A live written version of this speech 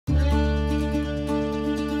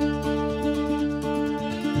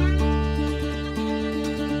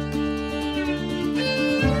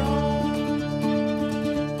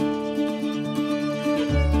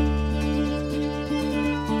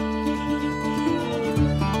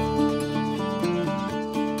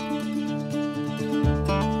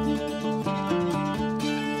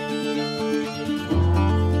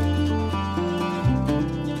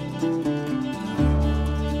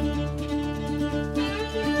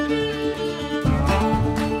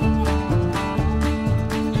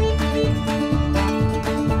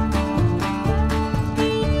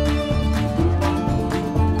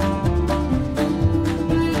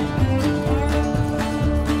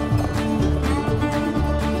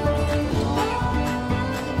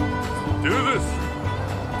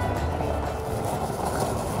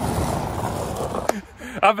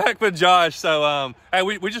I'm back with Josh. So, hey,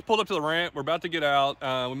 we just pulled up to the ramp. We're about to get out.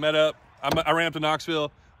 We met up. I ran up to Knoxville.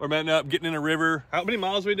 We're meeting up, getting in a river. How many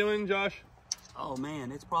miles are we doing, Josh? Oh man,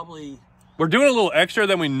 it's probably. We're doing a little extra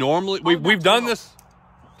than we normally. We've done this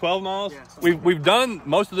 12 miles. Yeah, we've done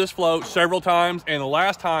most of this float several times, and the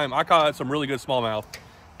last time I caught some really good smallmouth.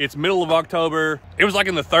 It's middle of October. It was like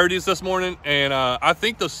in the 30s this morning, and I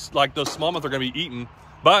think those smallmouth are going to be eaten.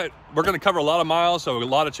 But we're going to cover a lot of miles, so a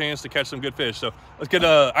lot of chance to catch some good fish. So let's get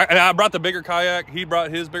I brought the bigger kayak. He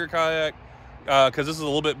brought his bigger kayak because this is a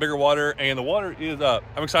little bit bigger water, and the water is up.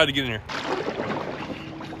 I'm excited to get in here.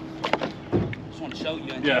 Just want to show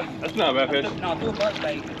you. Yeah, that's not a bad fish. I threw a buzz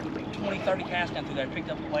bait, 20, 30 casts down through there.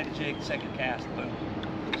 Picked up a bladed jig, second cast, boom.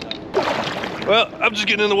 So. Well, I'm just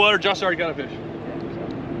getting in the water. Josh already got a fish.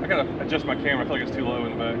 I got to adjust my camera. I feel like it's too low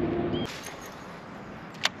in the back.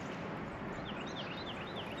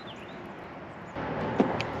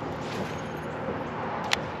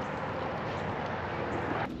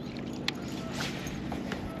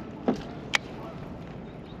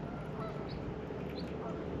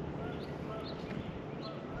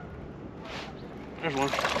 There's one.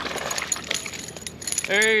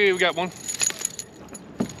 Hey, we got one.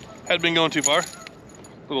 Hadn't been going too far.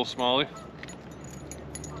 Little smallie.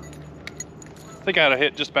 I think I had a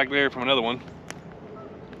hit just back there from another one.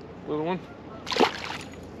 Little one.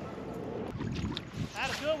 I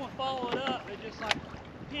had a good one follow it up. It just like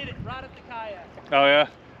hit it right at the kayak. Oh yeah.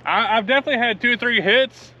 I've definitely had 2 or 3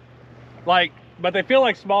 hits, but they feel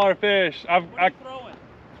like smaller fish. What are you throwing?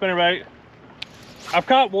 Spinnerbait. I've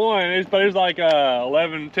caught one, but it was like 10,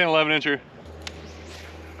 11 incher.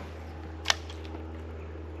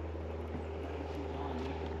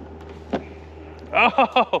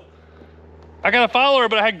 Oh, I got a follower,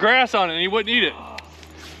 but I had grass on it and he wouldn't eat it. I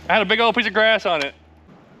had a big old piece of grass on it.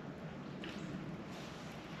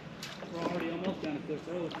 We're already almost down to Cliff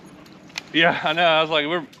Road. Yeah, I know. I was like,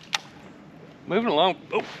 we're moving along.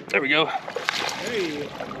 Oh, there we go. Hey.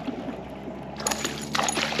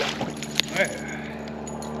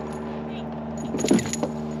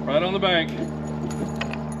 Right on the bank.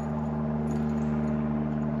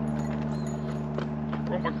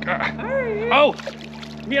 Oh my God. Hey. Oh,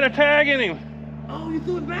 he had a tag in him. Oh, you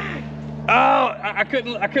threw it back. Oh, I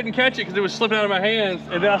couldn't catch it because it was slipping out of my hands,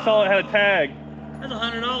 and then I saw it had a tag. That's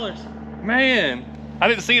 $100. Man, I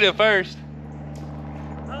didn't see it at first.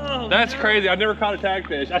 Oh, that's no. Crazy. I never caught a tag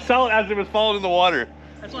fish. I saw it as it was falling in the water.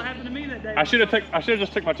 That's what happened to me that day. I should have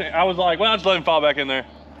just took my chance. I was like, well, I'll just let him fall back in there.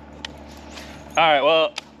 All right,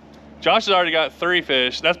 well, Josh has already got 3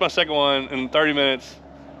 fish. That's my second one in 30 minutes.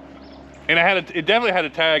 And it definitely had a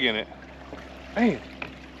tag in it. Man,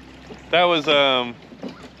 that was, oh,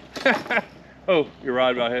 your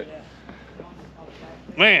rod about hit.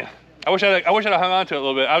 Man, I wish I'd hung on to it a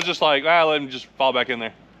little bit. I was just like, let him just fall back in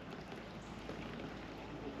there.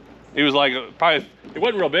 He was like, probably, it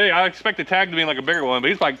wasn't real big. I expected the tag to be like a bigger one, but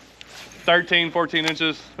he's like 13, 14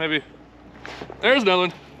 inches, maybe. There's another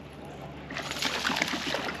one.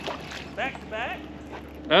 Back to back?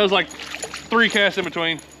 That was like 3 casts in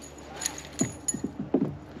between.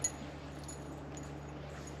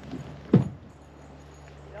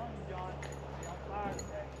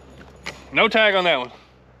 No tag on that one.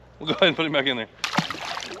 We'll go ahead and put him back in there.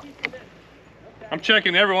 I'm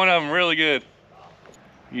checking every one of them really good.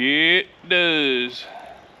 Yeah, it does.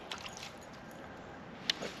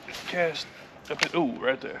 Cast up it. Oh,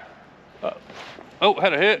 right there. Oh,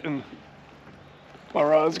 had a hit and my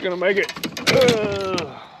rod's gonna make it.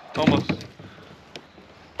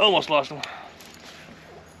 Almost lost him.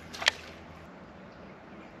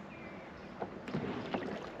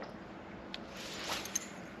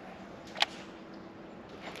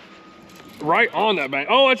 Right on that bank.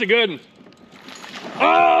 Oh, that's a good one.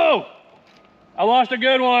 Oh! I lost a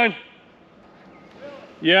good one.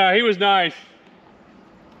 Yeah, he was nice.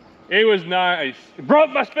 He was nice. It broke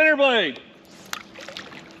my spinner blade.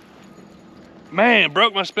 Man,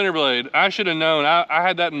 broke my spinner blade. I should have known. I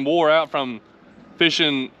had that and wore out from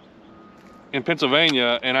fishing in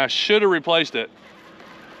Pennsylvania, and I should have replaced it.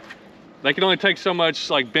 They can only take so much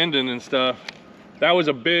like bending and stuff. That was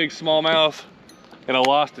a big smallmouth, and I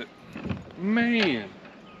lost it. Man,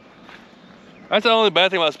 that's the only bad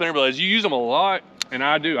thing about spinner blades. You use them a lot, and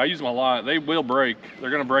I do. I use them a lot. They will break. They're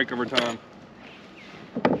gonna break over time.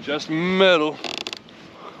 Just metal.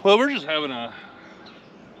 Well, we're just having a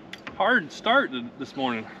hard start this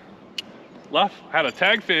morning. Had a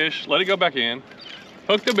tag fish, let it go back in,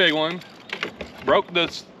 hooked a big one, broke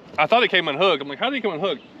this. I thought it came unhooked. I'm like, how did it come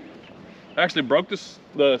unhooked? Actually broke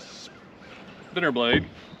the spinner blade.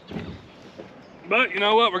 But you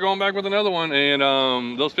know what? We're going back with another one,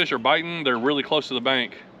 and those fish are biting. They're really close to the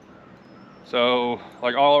bank. So,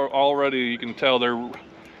 like already you can tell they're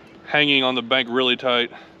hanging on the bank really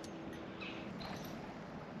tight.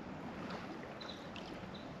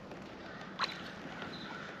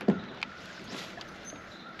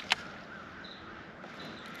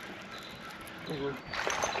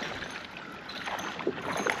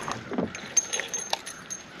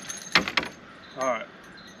 All right.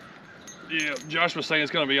 Yeah, Josh was saying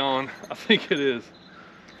it's gonna be on. I think it is.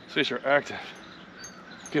 These fish are active.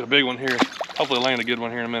 Get a big one here. Hopefully land a good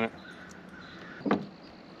one here in a minute.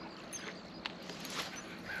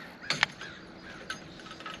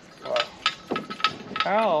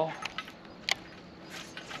 Wow.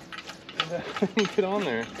 How did that thing get on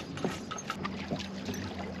there?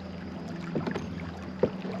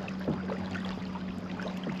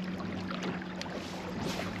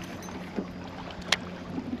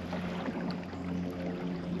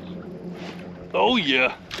 Oh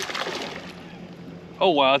yeah. Oh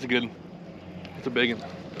wow, that's a good one. That's a big one.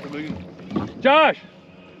 That's a big one. Josh!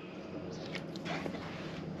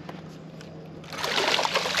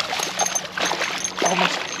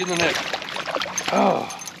 Almost in the net. Oh,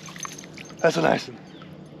 that's a nice one.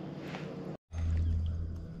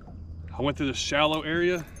 I went through this shallow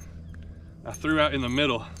area. I threw out in the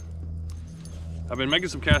middle. I've been making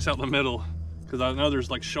some casts out in the middle because I know there's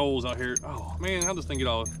like shoals out here. Oh man, how'd this thing get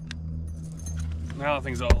all? Now that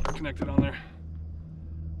thing's all connected on there.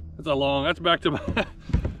 That's a long, that's back to my,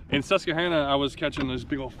 in Susquehanna, I was catching those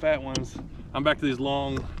big old fat ones. I'm back to these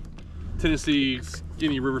long Tennessee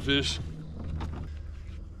skinny river fish.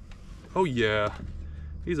 Oh yeah,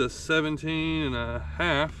 he's a 17 and a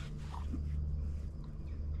half.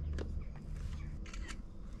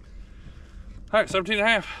 All right, 17 and a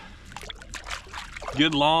half.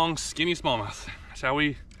 Good long, skinny smallmouth.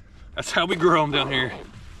 That's how we grow them down here.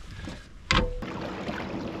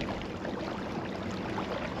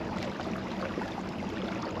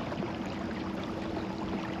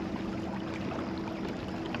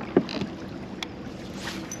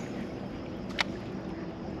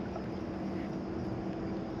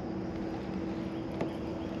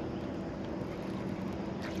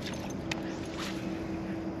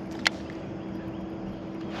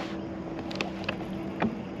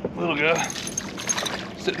 Little guy,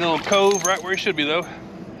 sitting in a little cove right where he should be though.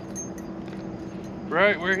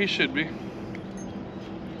 Right where he should be.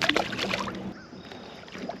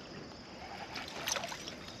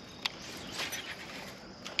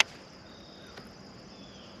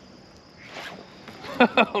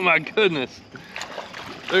 Oh my goodness.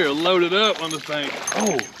 They're loaded up on this bank.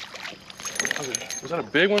 Oh, was that a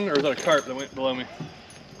big one or was that a carp that went below me?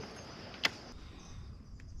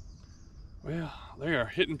 Well, they are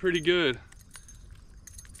hitting pretty good.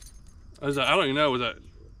 I don't even know, was that,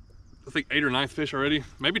 I think 8th or 9th fish already?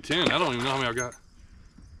 Maybe 10, I don't even know how many I've got.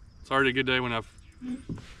 It's already a good day when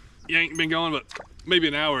you ain't been going but maybe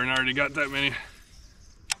an hour and I already got that many.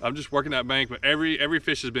 I'm just working that bank, but every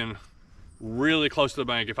fish has been really close to the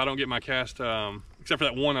bank. If I don't get my cast, except for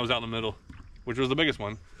that one that was out in the middle, which was the biggest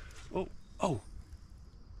one. Oh,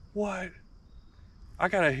 what? I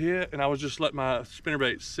got a hit and I was just letting my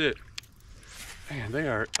spinnerbait sit. Man, they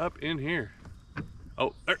are up in here.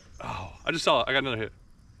 Oh, there. Oh, I just saw it. I got another hit.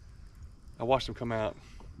 I watched them come out.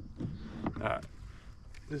 All right.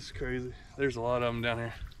 This is crazy. There's a lot of them down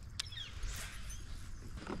here.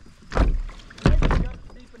 Maybe if you go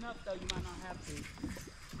deep enough, though, you might not have to.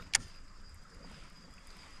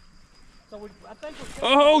 So I think we're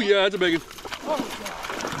Oh, yeah, that's a big one. Oh,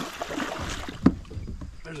 God.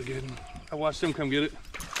 There's a good one. I watched them come get it.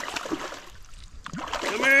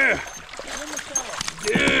 Come here.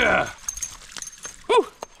 Yeah. Woo.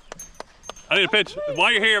 I need a picture.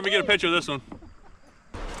 While you're here, let me get a picture of this one.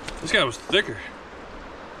 This guy was thicker.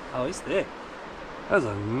 Oh, he's thick. That's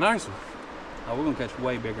a nice one. Oh, we're gonna catch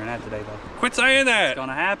way bigger than that today, though. Quit saying that. It's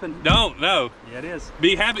gonna happen. Don't, no. Yeah, it is.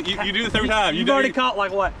 Be happy. You do this every time. You've already caught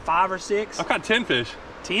like what, 5 or 6? I've caught 10 fish.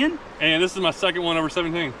 10? And this is my second one over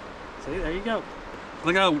 17. See, there you go.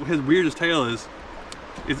 Look how weird his tail is.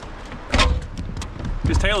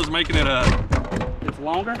 His tail is making it It's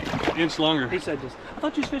longer? an inch longer. He said just, I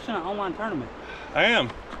thought you was fishing an online tournament. I am.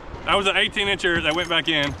 I was an 18-incher that went back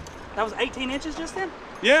in. That was 18 inches just then?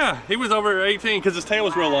 Yeah, he was over 18 because his tail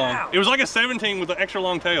was real long. Wow. It was like a 17 with an extra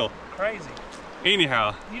long tail. Crazy.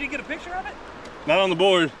 Anyhow. You didn't get a picture of it? Not on the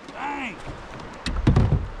board. Dang.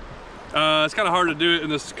 It's kind of hard to do it in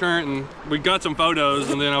this current, and we got some photos,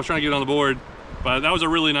 and then I was trying to get it on the board. But that was a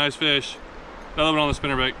really nice fish. Another one on the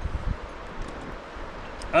spinnerbait.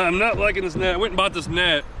 I'm not liking this net. I went and bought this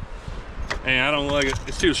net, and I don't like it.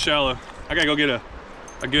 It's too shallow. I gotta go get a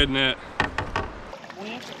good net.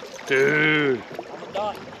 20 inch? Dude. On the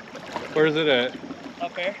dot. Where's it at?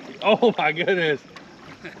 Up there. Oh my goodness.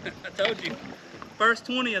 I told you. First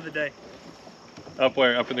 20 of the day. Up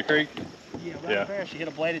where? Up in the creek? Yeah, right up there. She hit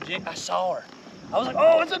a bladed jig. I saw her. I was like,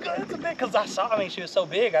 oh, it's a big, because I mean, she was so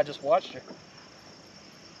big, I just watched her.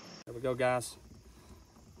 There we go, guys.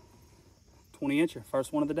 20 incher,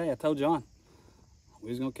 first one of the day. I told John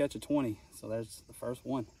we was gonna catch a 20, so there's the first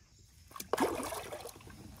one.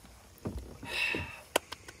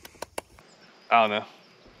 I don't know. All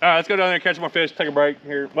right, let's go down there and catch more fish, take a break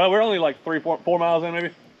here. Well, we're only like 4 miles in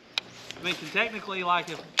maybe. I mean, technically, like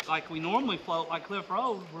we normally float like Cliff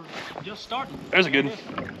Road, we're just starting. There's a good one.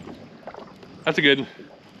 That's a good one.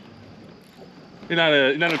 He's not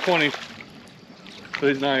a 20, so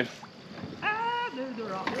he's nice. Ah, dude, they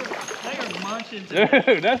are munching.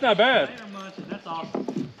 Dude, that's not bad. They are munching. That's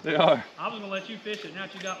awesome. They are. I was gonna let you fish it. Now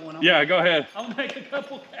that you got one, Yeah, go ahead. I'm gonna make a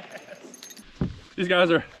couple casts. These guys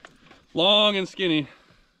are long and skinny.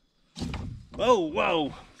 Whoa,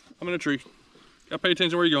 whoa. I'm in a tree. Gotta pay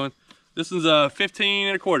attention where you're going. This is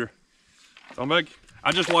 15 1/4. So I'm back.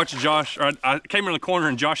 I just watched Josh, or I came in the corner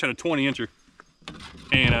and Josh had a 20 incher.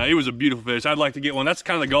 And it was a beautiful fish. I'd like to get one. That's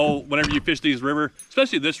kind of the goal whenever you fish these river,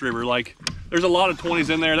 especially this river. Like, there's a lot of 20s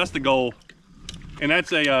in there. That's the goal. And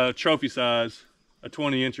that's a trophy size, a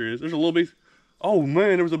 20 incher is. There's a little bit. Oh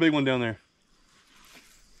man, there was a big one down there.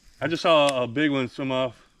 I just saw a big one swim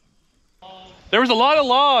off. There was a lot of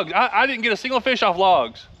logs. I didn't get a single fish off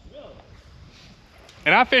logs. Really?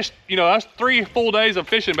 And I fished, you know, that's 3 full days of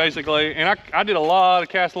fishing basically. And I did a lot of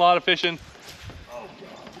casts, a lot of fishing. Oh,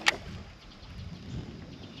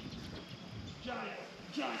 God.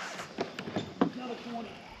 Giant. Another 20.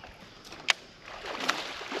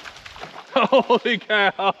 Holy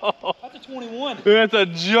cow. That's a 21. That's a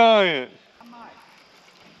giant.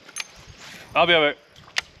 I'll be right back.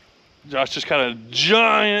 Josh just caught a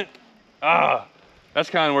giant. That's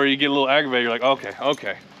kind of where you get a little aggravated. You're like,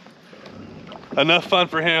 okay. Enough fun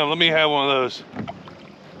for him. Let me have one of those.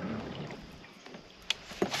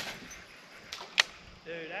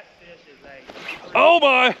 Dude, that fish is a... Oh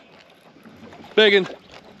my! Biggin.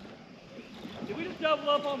 Did we just double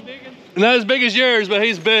up on biggin? Not as big as yours, but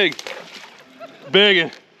he's big.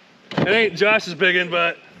 Biggin. It ain't Josh's biggin,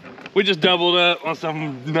 but we just doubled up on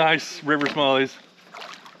some nice river smallies.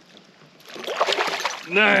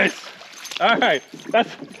 Nice. All right, that's.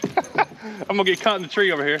 I'm gonna get caught in the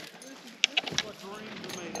tree over here.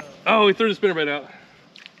 Oh, he threw the spinnerbait out.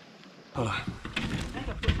 Hold on.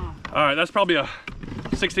 All right, that's probably a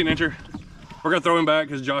 16 incher. We're gonna throw him back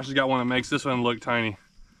because Josh has got one that makes this one look tiny.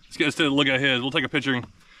 Let's look at his. We'll take a picture and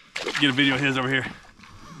get a video of his over here.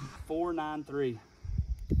 493.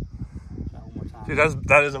 One more time.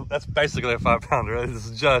 Dude, that's basically a 5-pounder. This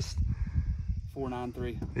is just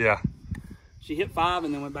 493. Yeah. She hit 5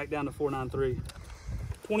 and then went back down to 493.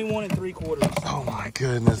 21 3/4. Oh my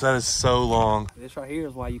goodness, that is so long. This right here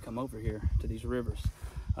is why you come over here to these rivers.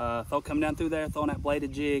 Thought coming down through there, throwing that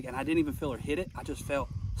bladed jig, and I didn't even feel her hit it. I just felt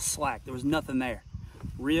slack. There was nothing there.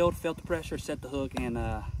 Reeled, felt the pressure, set the hook, and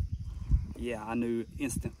yeah, I knew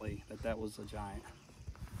instantly that that was a giant.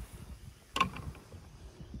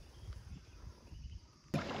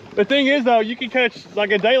 The thing is though, you can catch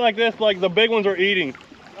like a day like this, like the big ones are eating.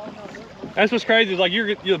 That's what's crazy, is like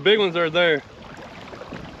the big ones are there.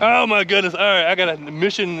 Oh my goodness, all right, I got a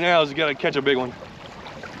mission now is you gotta catch a big one.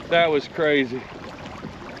 That was crazy.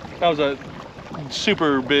 That was a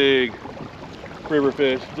super big river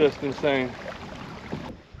fish, just insane.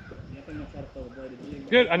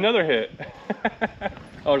 Good, another hit.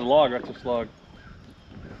 Oh, there's a log, right, this log.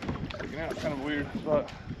 Sticking out, kind of a weird spot.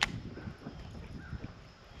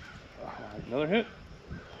 Another hit.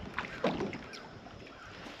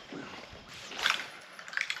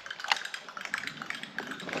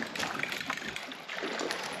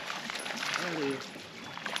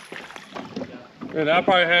 And I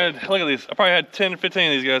probably had, look at these, I probably had 10 or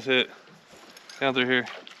 15 of these guys hit down through here.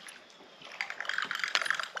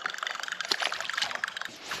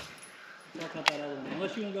 I'll cut that other one.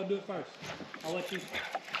 Unless you want to go do it first. I'll let you.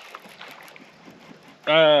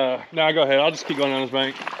 No, go ahead. I'll just keep going down this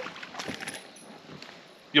bank.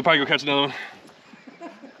 You'll probably go catch another one.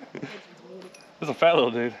 That's a fat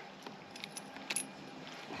little dude.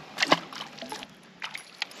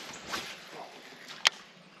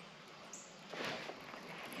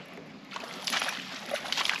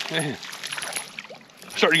 Man, I'm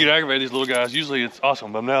starting to get aggravated, these little guys. Usually it's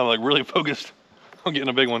awesome, but now I'm like really focused on getting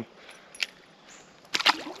a big one.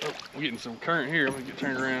 Oh, I'm getting some current here. I'm gonna get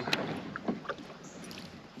turned around.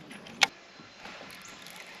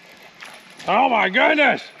 Oh my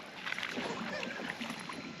goodness!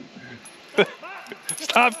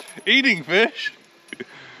 Stop eating fish.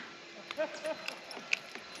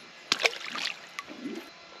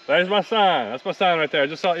 There's my sign. That's my sign right there. I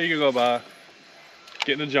just saw eagle go by.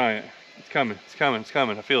 Getting a giant. It's coming. It's coming. It's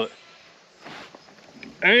coming. I feel it.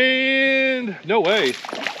 And no way.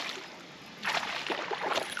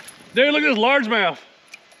 Dude, look at this largemouth.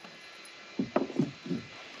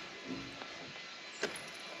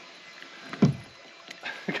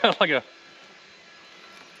 Kind of like a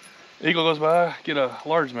eagle goes by, get a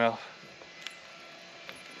largemouth.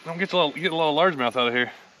 Don't get a lot of largemouth out of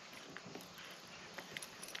here.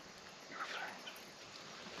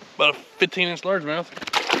 About a 15-inch largemouth.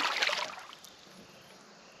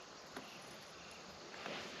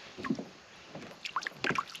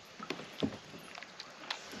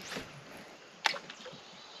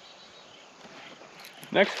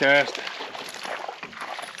 Next cast.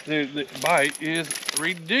 Dude, the bite is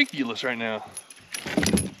ridiculous right now.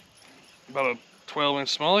 About a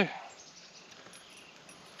 12-inch smallie.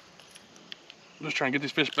 I'm just trying to get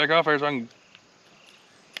these fish back off here so I can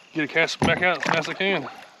get a cast back out as fast as I can.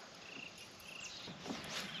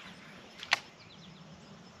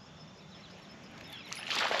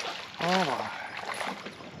 Oh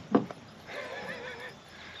my.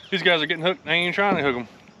 These guys are getting hooked. I ain't even trying to hook them.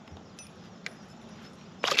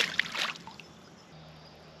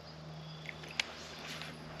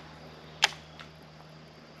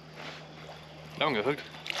 That one got hooked.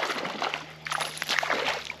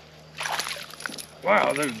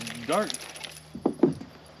 Wow, they're dark.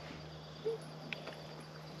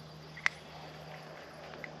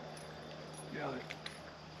 Yeah, they're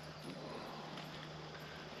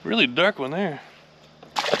really dark one there.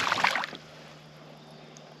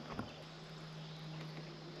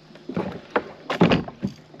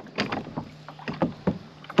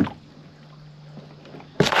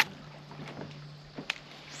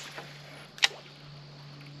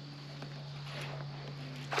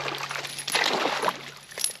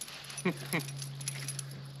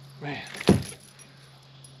 Man,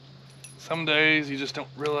 some days you just don't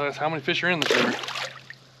realize how many fish are in this river.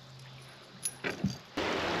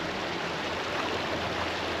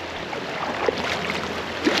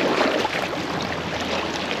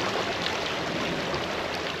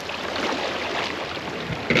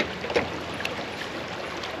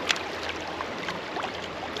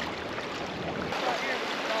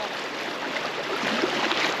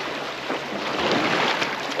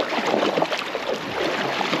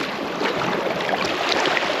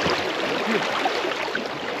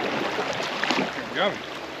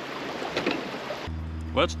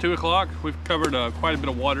 Well, it's 2 o'clock. We've covered quite a bit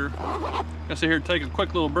of water. Gonna sit here and take a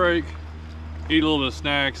quick little break, eat a little bit of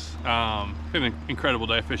snacks. Been an incredible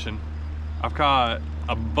day fishing. I've caught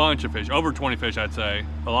a bunch of fish, over 20 fish, I'd say.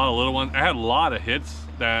 A lot of little ones. I had a lot of hits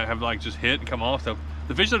that have like just hit and come off. So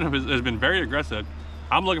the fishing has been very aggressive.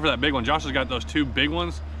 I'm looking for that big one. Josh has got those 2 big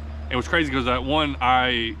ones. It was crazy because that one,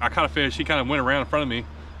 I caught a fish. He kind of went around in front of me,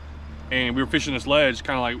 and we were fishing this ledge,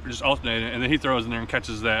 kind of like just alternating, and then he throws in there and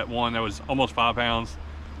catches that one that was almost 5 pounds.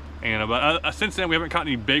 And but since then we haven't caught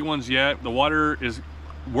any big ones yet. The water is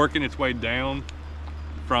working its way down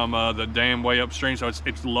from the dam way upstream, so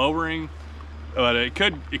it's lowering, but it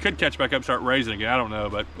could catch back up, start raising again. I don't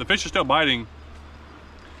know, but the fish are still biting,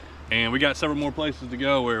 and we got several more places to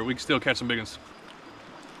go where we can still catch some big ones.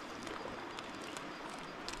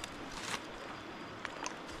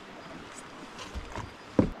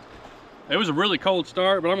 It was a really cold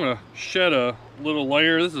start, but I'm gonna shed a little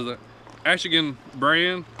layer. This is a Michigan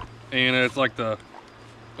brand, and it's like the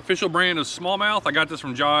official brand of smallmouth. I got this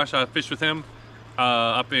from Josh. I fished with him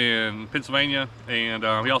up in Pennsylvania, and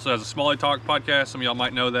he also has a Smalley Talk podcast. Some of y'all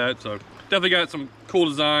might know that. So definitely got some cool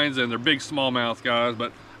designs, and they're big smallmouth guys,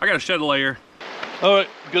 but I gotta shed a layer. All right,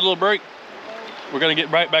 good little break. We're gonna get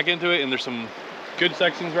right back into it, and there's some good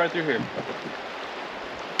sections right through here.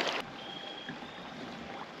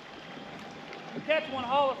 Catch one,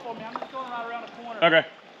 haul it for me. I'm just going right around the corner. Okay.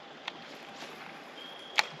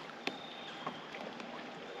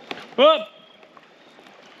 Whoop!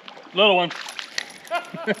 Little one.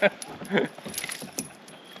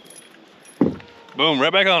 Boom,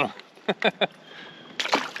 right back on him.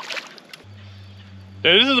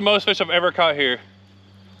 Dude, this is the most fish I've ever caught here.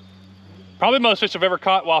 Probably the most fish I've ever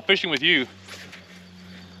caught while fishing with you.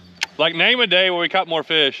 Like, name a day where we caught more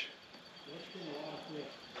fish.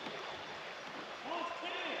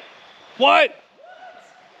 What?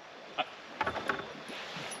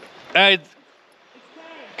 Hey,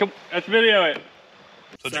 come, let's video it.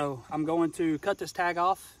 So I'm going to cut this tag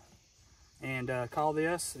off and call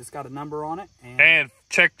this. It's got a number on it. And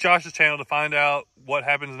check Josh's channel to find out what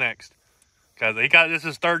happens next. because this is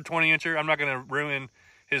his third 20-incher. I'm not going to ruin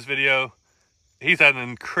his video. He's had an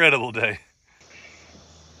incredible day.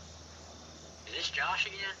 Is this Josh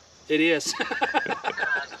again? It is. I was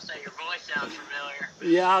gonna say your voice sounds familiar.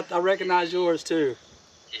 Yeah, I recognize yours too.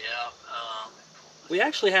 Yeah. We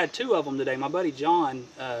actually had 2 of them today. My buddy John,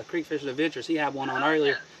 Creek Fishing Adventures, he had one on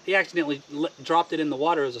earlier. He accidentally dropped it in the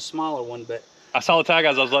water. It was a smaller one, but I saw the tag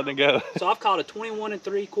as I was letting it go. so I've caught a 21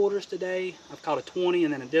 3/4 today. I've caught a 20,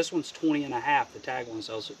 and then this one's 20 1/2, the tag one.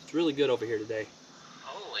 So it's really good over here today.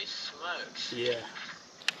 Holy smokes. Yeah.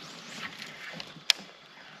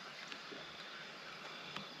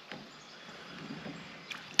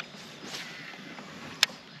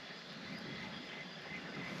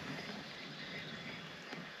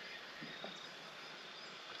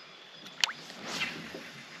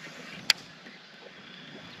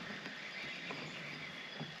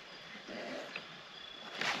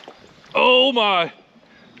 Oh my.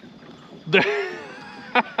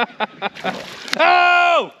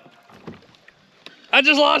 Oh! I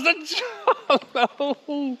just lost it.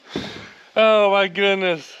 Oh, oh my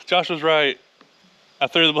goodness. Josh was right. I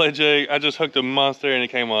threw the blade jig. I just hooked a monster and it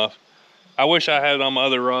came off. I wish I had it on my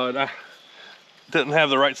other rod. I didn't have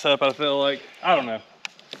the right setup, I feel like. I don't know.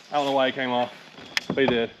 I don't know why he came off, but he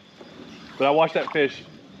did. But I watched that fish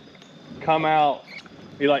come out.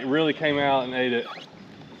 He like really came out and ate it.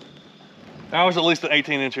 That was at least an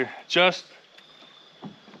 18-incher. Just,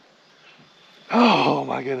 oh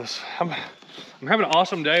my goodness. I'm having an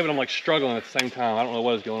awesome day, but I'm like struggling at the same time. I don't know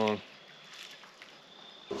what is going on.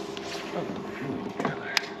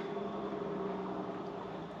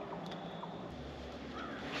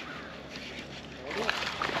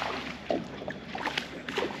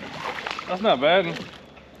 That's not bad.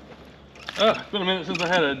 It's been a minute since I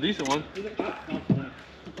had a decent one.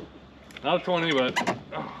 Not a 20, but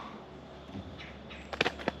oh.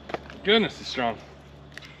 Goodness, it's strong.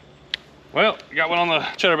 Well, got one on the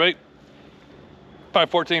chatterbait. Probably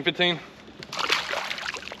 14, 15.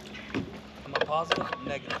 Am I positive?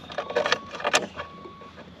 Negative.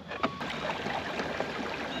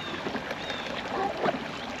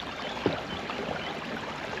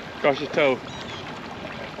 Josh's toe.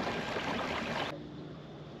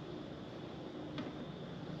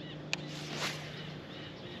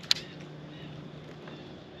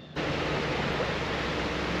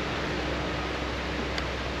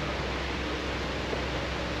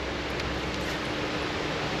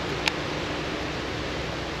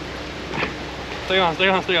 Stay on, stay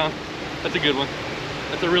on, stay on. That's a good one.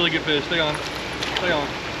 That's a really good fish. Stay on. Stay on.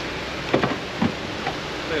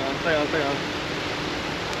 Stay on, stay on, stay on.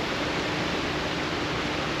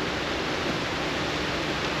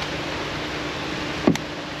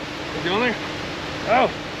 Is he on there?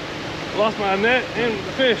 Oh! I lost my net and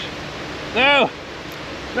the fish. No!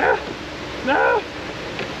 No! No!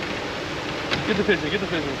 Get the fishing, get the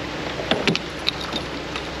fishing.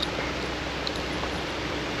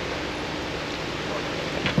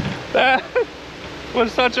 That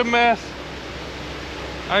was such a mess.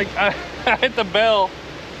 I hit the bell.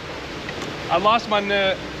 I lost my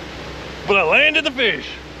net, but I landed the fish.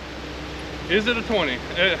 Is it a 20?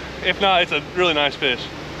 If not, it's a really nice fish.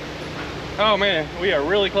 Oh man, we are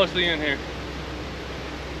really close to the end here.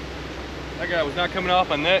 That guy was not coming off.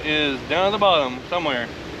 My net is down at the bottom somewhere.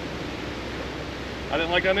 I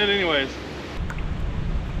didn't like that net anyways.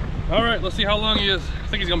 All right, let's see how long he is. I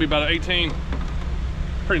think he's gonna be about an 18.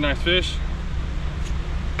 Pretty nice fish.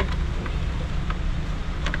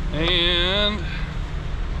 And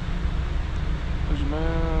there's your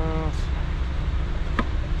mouth.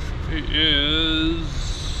 It is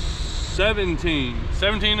 17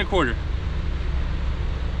 1/4.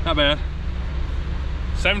 Not bad.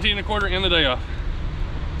 17 1/4 in the day off.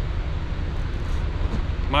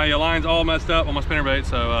 My line's all messed up on my spinnerbait,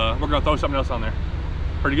 so we're gonna throw something else on there.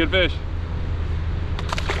 Pretty good fish.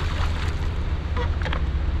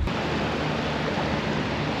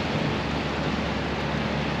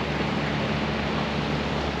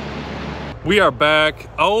 We are back.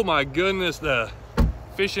 Oh my goodness, the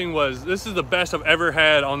fishing this is the best I've ever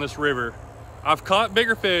had on this river. I've caught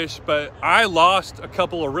bigger fish, but I lost a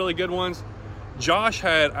couple of really good ones. Josh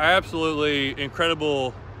had absolutely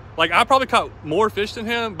incredible, like I probably caught more fish than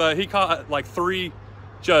him, but he caught like 3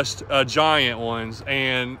 just giant ones.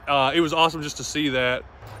 And it was awesome just to see that.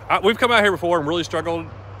 We've come out here before and really struggled,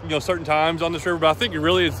 you know, certain times on this river, but I think it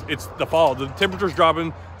really is, it's the fall. The temperature's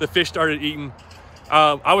dropping, the fish started eating.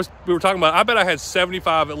 We were talking about, I bet I had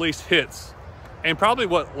 75 at least hits, and probably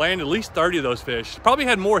what landed at least 30 of those fish. Probably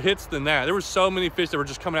had more hits than that. There were so many fish that were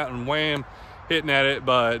just coming out and wham, hitting at it.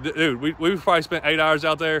 But dude, we probably spent 8 hours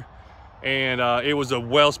out there, and it was a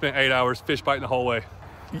well spent 8 hours fish biting the whole way.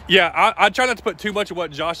 Yeah, I try not to put too much of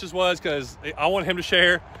what Josh's was because I want him to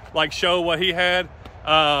share, like show what he had.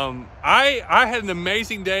 I had an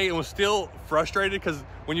amazing day and was still frustrated because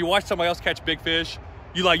when you watch somebody else catch big fish,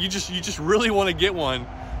 you just really want to get one.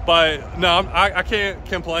 But no, I can't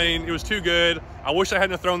complain. It was too good. I wish I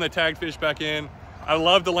hadn't thrown that tag fish back in. I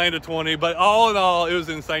love to land a 20, but all in all, it was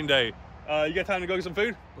an insane day. You got time to go get some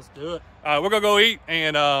food? Let's do it. We're gonna go eat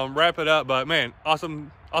and wrap it up. But man,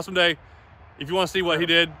 awesome day. If you want to see what he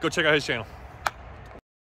did, go check out his channel.